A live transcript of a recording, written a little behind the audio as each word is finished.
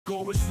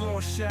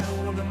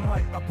LordShaedow on the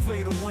mic. I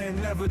play to win,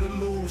 never to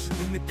lose.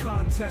 In the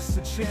contest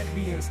of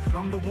champions,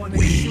 I'm the one they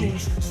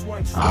choose.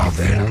 Swipe, swipe,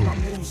 my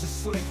moves are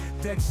slick.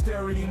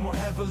 Dexterity more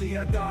heavily,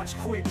 I dodge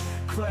quick.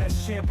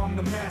 Class champ, I'm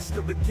the master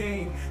of the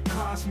game.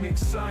 Cosmic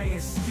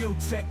science, skill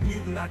tech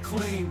mutant, I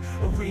claim.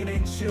 Arena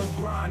and chill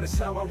grind, that's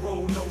how I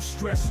roll. No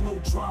stress, no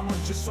drama,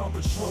 just on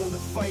patrol to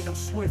fight. I'm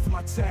swift,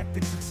 my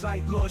tactics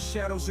excite.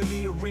 LordShaedow's in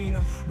the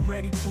arena,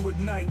 ready to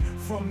ignite.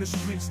 From the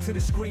streets to the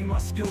screen, my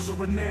skills are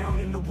renowned.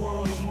 In the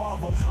world of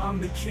Marvel,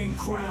 I'm the king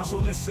crown, so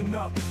listen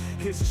up.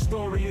 Here's the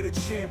story of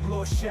the champ.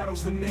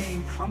 LordShaedow's the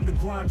name, I'm the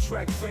grind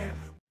track fan.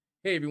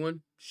 Hey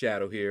everyone,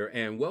 Shadow here,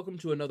 and welcome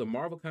to another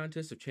Marvel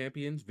Contest of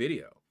Champions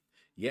video.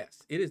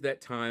 Yes, it is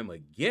that time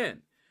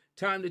again.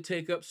 Time to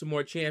take up some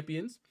more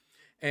champions.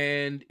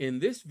 And in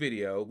this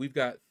video, we've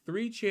got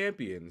 3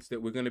 champions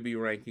that we're going to be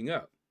ranking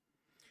up.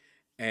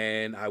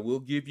 And I will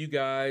give you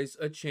guys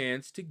a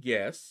chance to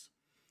guess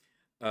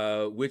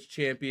which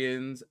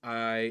champions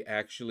I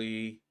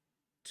actually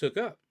took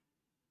up.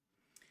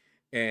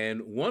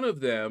 And one of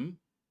them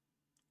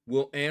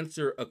will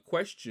answer a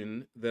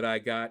question that I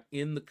got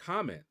in the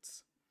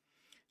comments.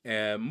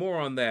 And more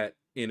on that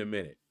in a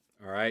minute,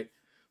 all right?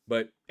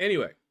 But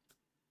anyway,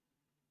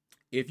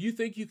 if you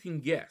think you can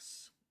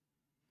guess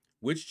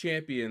which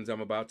champions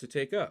I'm about to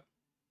take up,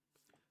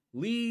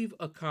 leave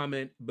a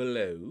comment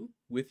below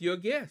with your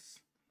guess.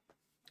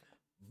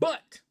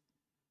 But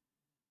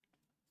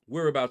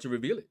we're about to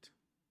reveal it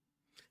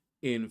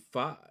in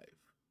 5,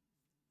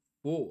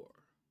 4,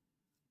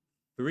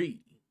 3,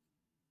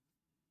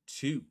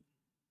 2,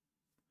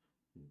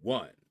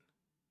 1.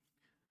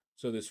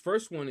 So this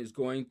first one is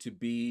going to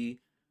be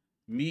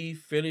me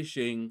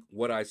finishing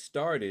what I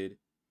started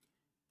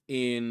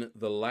in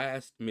the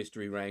last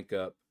mystery rank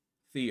up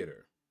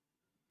theater.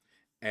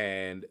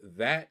 And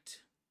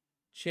that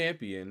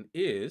champion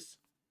is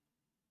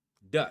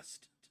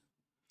Dust.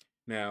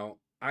 Now,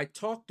 I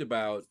talked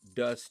about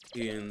Dust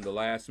in the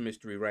last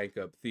mystery rank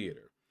up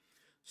theater.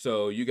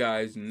 So you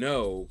guys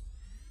know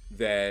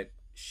that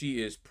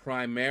she is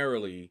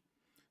primarily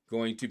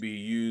going to be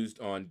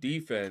used on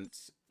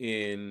defense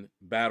in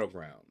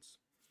Battlegrounds.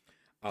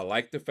 I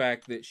like the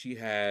fact that she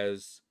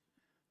has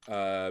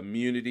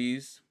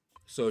immunities,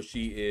 so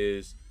she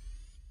is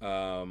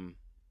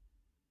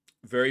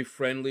very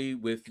friendly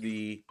with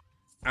the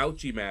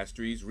ouchie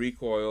masteries,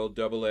 Recoil,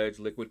 Double Edge,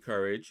 Liquid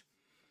Courage.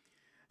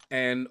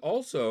 And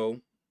also,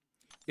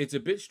 it's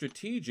a bit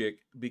strategic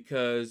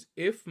because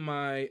if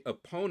my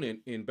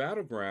opponent in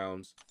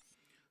Battlegrounds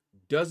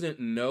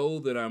doesn't know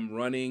that I'm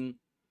running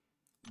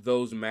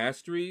those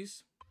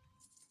masteries,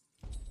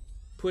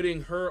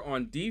 putting her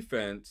on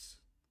defense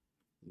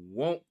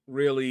won't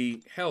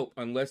really help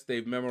unless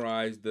they've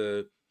memorized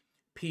the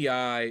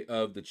PI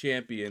of the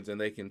champions and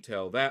they can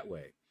tell that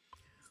way.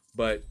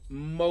 But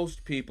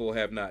most people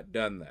have not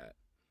done that.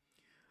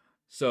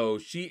 So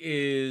she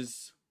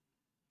is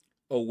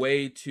a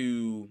way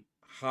to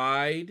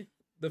hide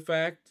the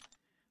fact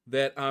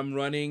that I'm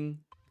running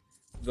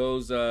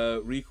those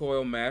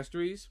recoil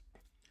masteries,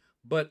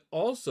 but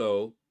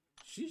also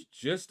she's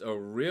just a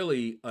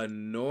really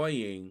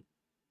annoying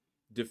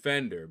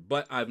defender.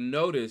 But I've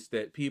noticed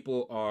that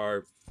people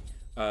are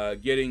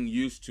getting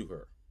used to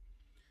her.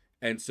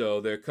 And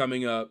so they're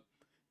coming up,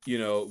 you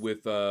know,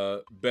 with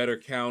better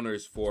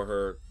counters for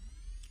her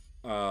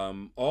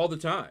all the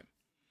time.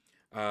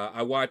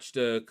 I watched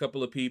a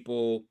couple of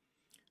people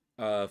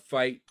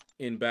fight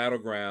in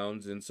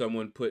Battlegrounds, and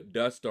someone put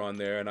Dust on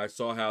there, and I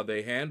saw how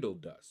they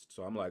handled Dust.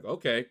 So I'm like,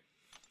 okay.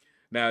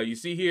 Now, you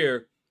see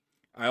here,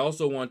 I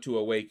also want to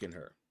awaken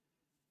her.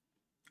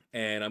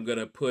 And I'm going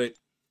to put,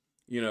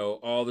 you know,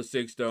 all the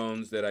 6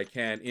 stones that I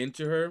can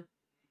into her.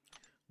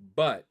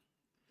 But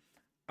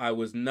I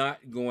was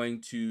not going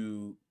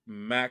to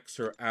max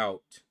her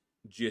out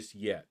just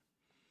yet.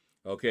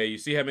 Okay, you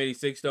see how many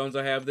 6 stones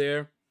I have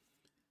there?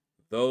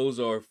 Those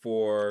are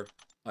for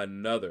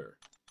another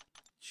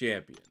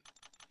champion,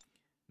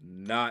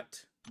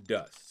 not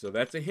Dust. So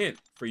that's a hint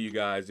for you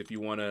guys if you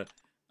want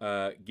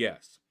to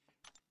guess.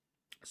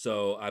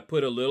 So I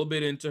put a little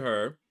bit into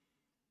her,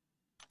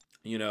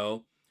 you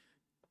know,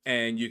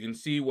 and you can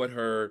see what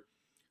her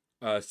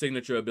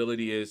signature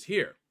ability is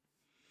here.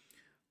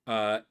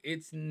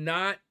 It's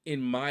not,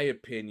 in my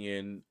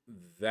opinion,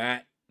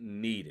 that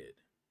needed.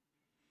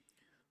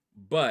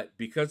 But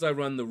because I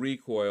run the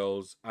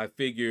recoils, I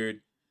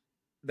figured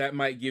that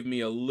might give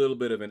me a little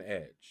bit of an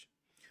edge.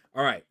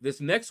 All right, this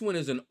next one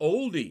is an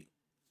oldie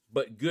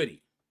but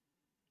goodie.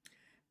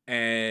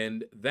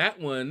 And that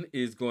one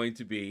is going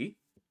to be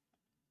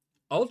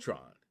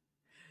Ultron.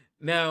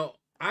 Now,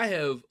 I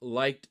have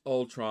liked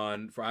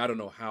Ultron for I don't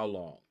know how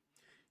long.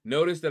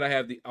 Notice that I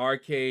have the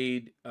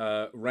arcade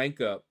rank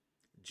up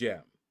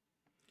gem.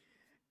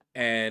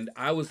 And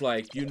I was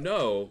like, you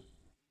know,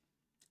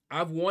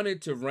 I've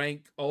wanted to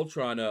rank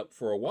Ultron up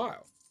for a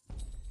while.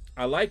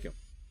 I like him.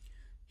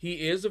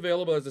 He is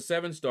available as a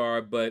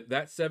 7-star, but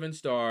that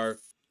 7-star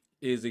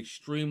is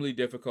extremely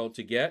difficult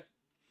to get.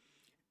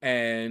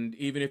 And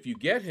even if you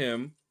get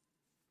him,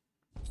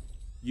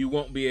 you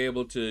won't be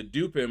able to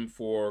dupe him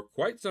for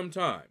quite some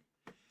time.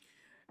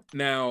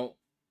 Now,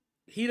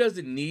 he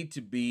doesn't need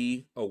to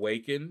be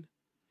awakened,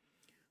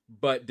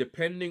 but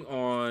depending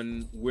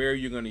on where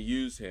you're going to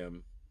use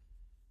him,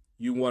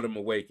 you want him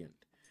awakened.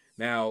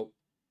 Now,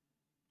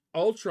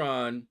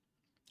 Ultron,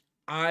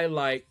 I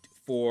liked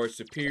for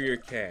Superior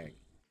Kang.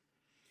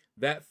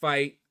 That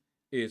fight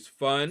is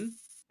fun.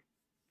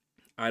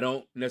 I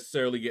don't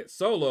necessarily get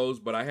solos,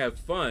 but I have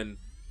fun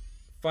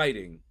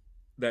fighting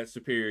that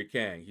Superior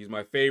Kang. He's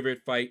my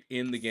favorite fight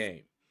in the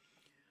game.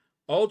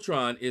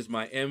 Ultron is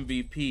my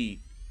MVP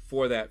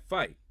for that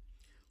fight.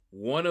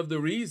 One of the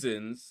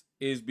reasons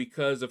is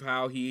because of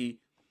how he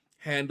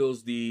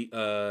handles the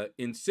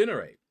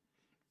incinerate.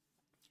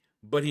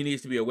 But he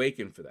needs to be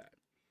awakened for that.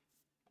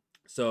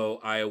 So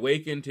I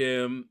awakened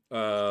him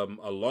a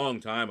long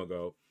time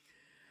ago.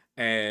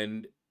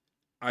 And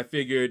I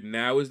figured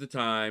now is the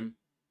time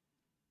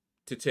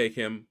to take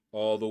him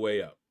all the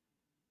way up.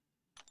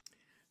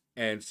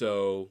 And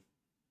so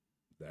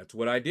that's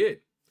what I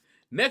did.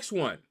 Next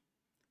one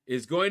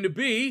is going to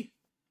be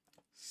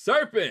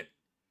Serpent.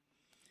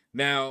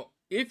 Now,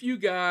 if you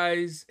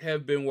guys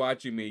have been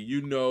watching me,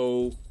 you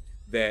know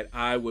that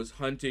I was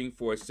hunting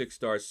for a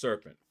 6-star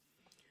Serpent.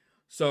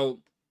 So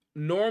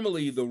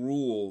normally the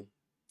rule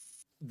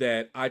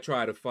that I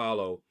try to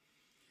follow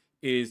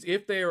is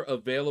if they are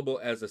available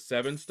as a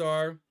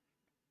 7-star,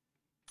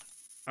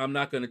 I'm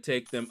not going to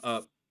take them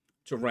up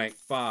to rank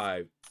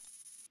 5.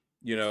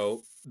 You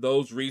know,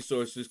 those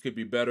resources could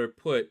be better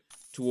put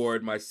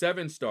toward my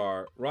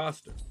 7-star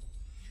roster.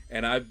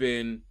 And I've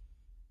been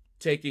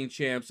taking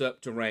champs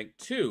up to rank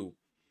 2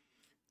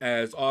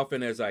 as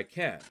often as I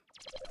can.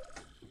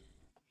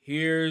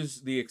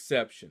 Here's the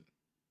exception.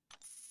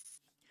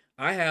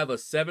 I have a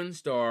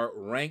 7-star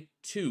rank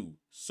 2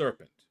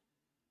 Serpent.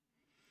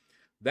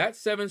 That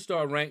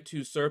 7-star rank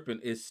 2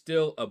 Serpent is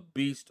still a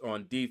beast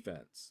on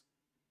defense.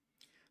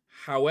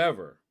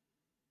 However,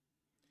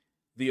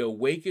 the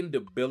awakened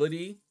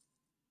ability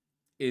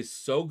is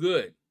so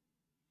good,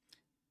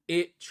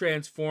 it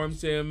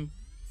transforms him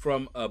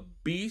from a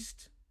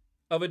beast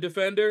of a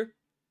defender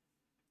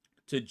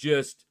to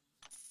just,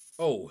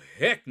 oh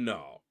heck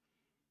no,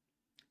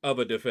 of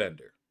a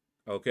defender.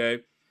 Okay?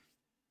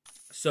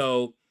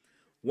 So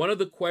one of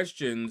the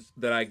questions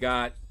that I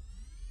got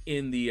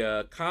in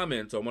the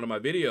comments on one of my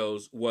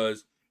videos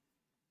was,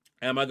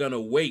 am I going to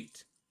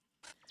wait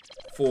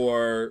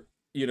for,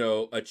 you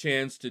know, a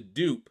chance to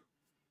dupe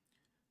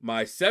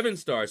my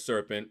 7-star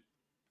Serpent,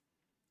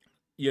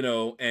 you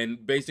know,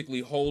 and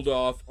basically hold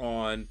off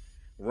on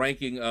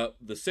ranking up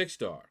the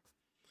 6-star?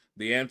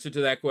 The answer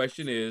to that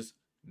question is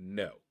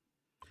no.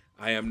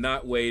 I am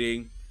not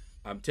waiting.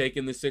 I'm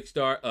taking the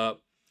 6-star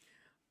up,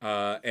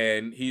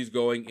 and he's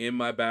going in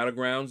my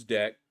Battlegrounds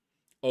deck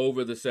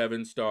over the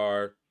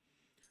 7-star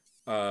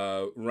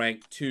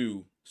rank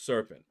 2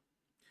 Serpent.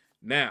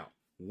 Now,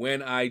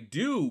 when I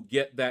do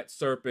get that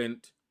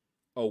Serpent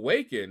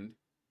awakened,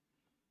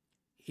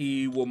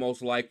 he will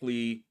most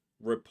likely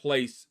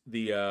replace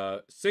the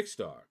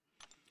 6-star.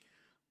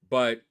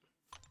 But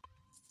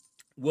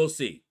we'll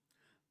see.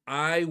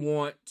 I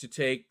want to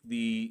take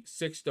the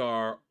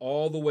 6-star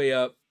all the way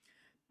up.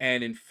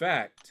 And in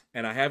fact,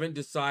 and I haven't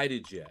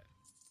decided yet,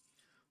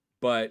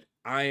 but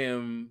I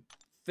am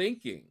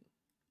thinking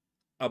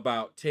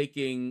about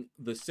taking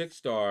the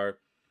 6-star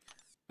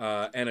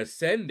and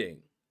ascending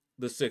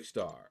the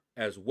 6-star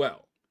as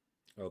well.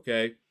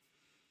 Okay?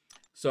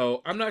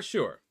 So I'm not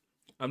sure.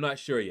 I'm not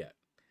sure yet.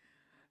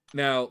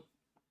 Now,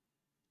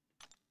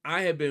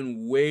 I have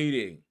been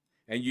waiting,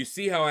 and you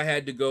see how I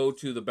had to go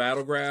to the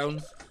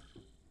Battlegrounds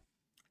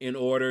in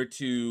order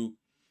to,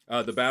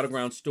 the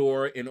Battleground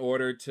store in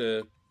order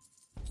to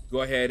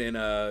go ahead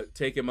and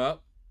take him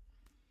up?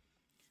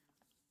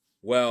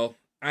 Well,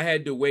 I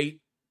had to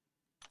wait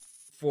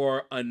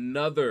for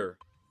another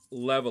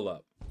level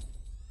up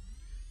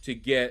to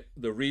get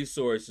the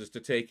resources to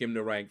take him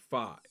to rank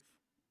 5.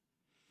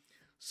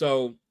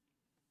 So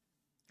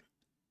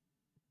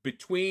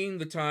between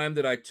the time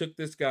that I took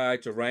this guy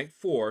to rank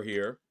 4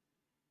 here,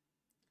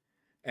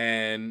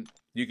 and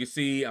you can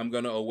see I'm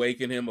going to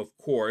awaken him, of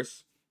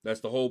course.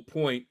 That's the whole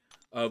point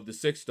of the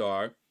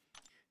 6-star.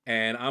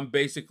 And I'm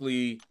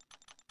basically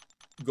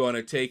going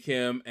to take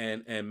him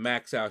and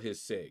max out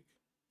his SIG.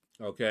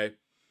 Okay?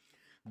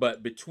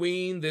 But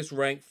between this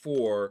rank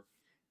 4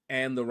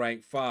 and the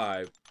rank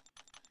 5,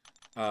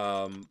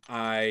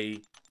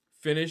 I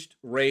finished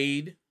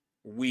raid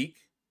week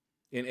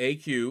in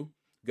AQ.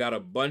 Got a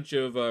bunch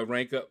of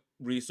rank up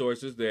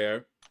resources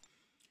there.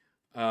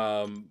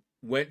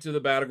 Went to the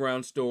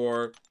Battleground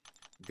store.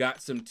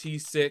 Got some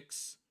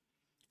T6.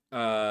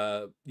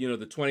 You know,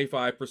 the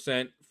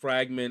 25%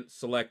 fragment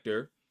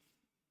selector.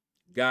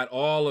 Got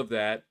all of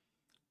that.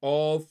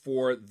 All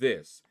for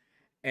this.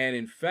 And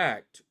in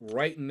fact,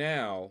 right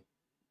now,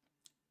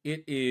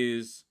 it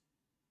is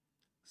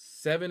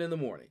 7 in the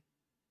morning.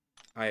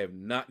 I have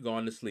not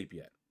gone to sleep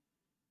yet.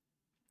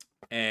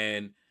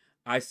 And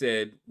I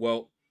said,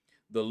 well,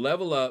 the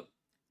level up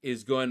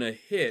is going to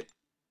hit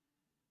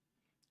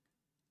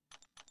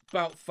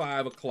about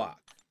 5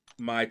 o'clock.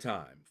 my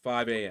time,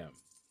 5 a.m.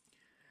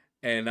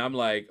 And I'm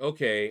like,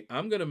 okay,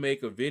 I'm going to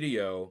make a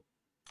video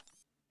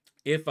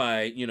if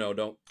I,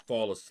 don't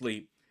fall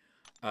asleep.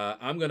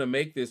 I'm going to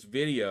make this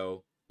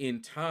video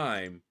in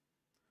time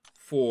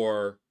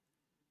for,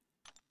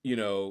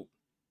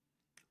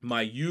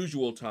 my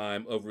usual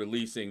time of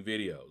releasing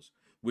videos,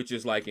 which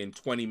is like in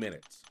 20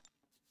 minutes.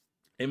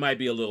 It might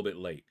be a little bit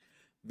late.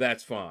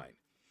 That's fine.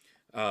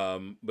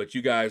 But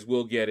you guys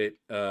will get it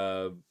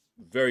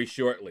very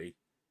shortly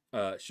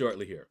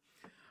here.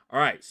 All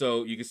right,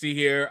 so you can see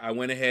here, I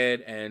went ahead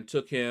and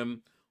took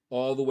him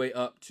all the way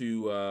up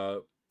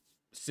to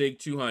Sig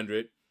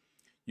 200.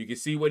 You can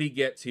see what he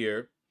gets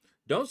here.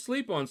 Don't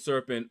sleep on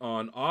Serpent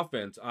on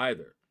offense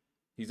either.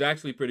 He's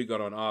actually pretty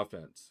good on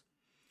offense.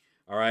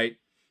 All right,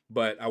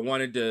 but I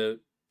wanted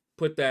to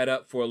put that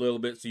up for a little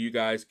bit so you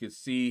guys could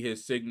see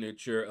his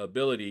signature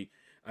ability.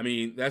 I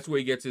mean, that's where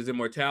he gets his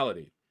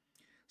immortality.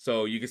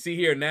 So you can see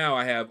here now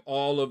I have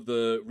all of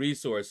the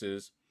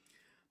resources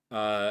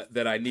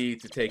that I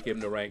need to take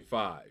him to rank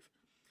 5,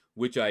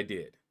 which I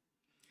did.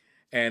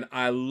 And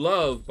I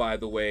love, by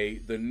the way,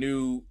 the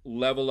new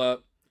level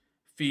up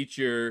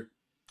feature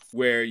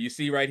where you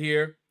see right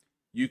here,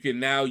 you can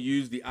now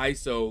use the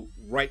ISO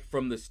right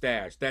from the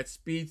stash. That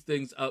speeds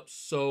things up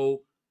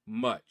so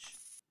much.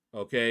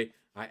 Okay,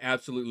 I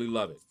absolutely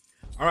love it.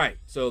 All right,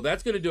 so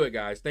that's going to do it,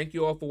 guys. Thank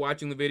you all for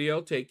watching the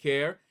video. Take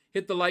care.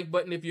 Hit the like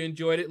button if you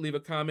enjoyed it. Leave a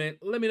comment.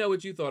 Let me know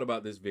what you thought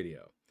about this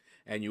video.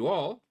 And you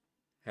all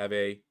have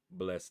a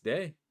blessed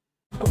day.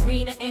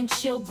 Arena and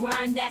chill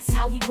grind, that's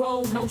how we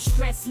roll. No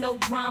stress, no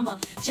drama,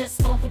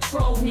 just on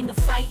patrol. In the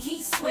fight,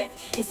 he's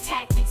swift, his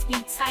tactics be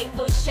tight.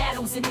 Lord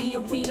Shadows in the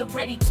arena,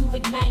 ready to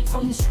ignite.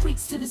 From the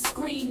streets to the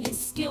screen, his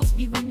skills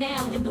be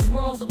renowned. In the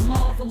world of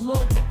Marvel,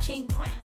 Lord the King crown.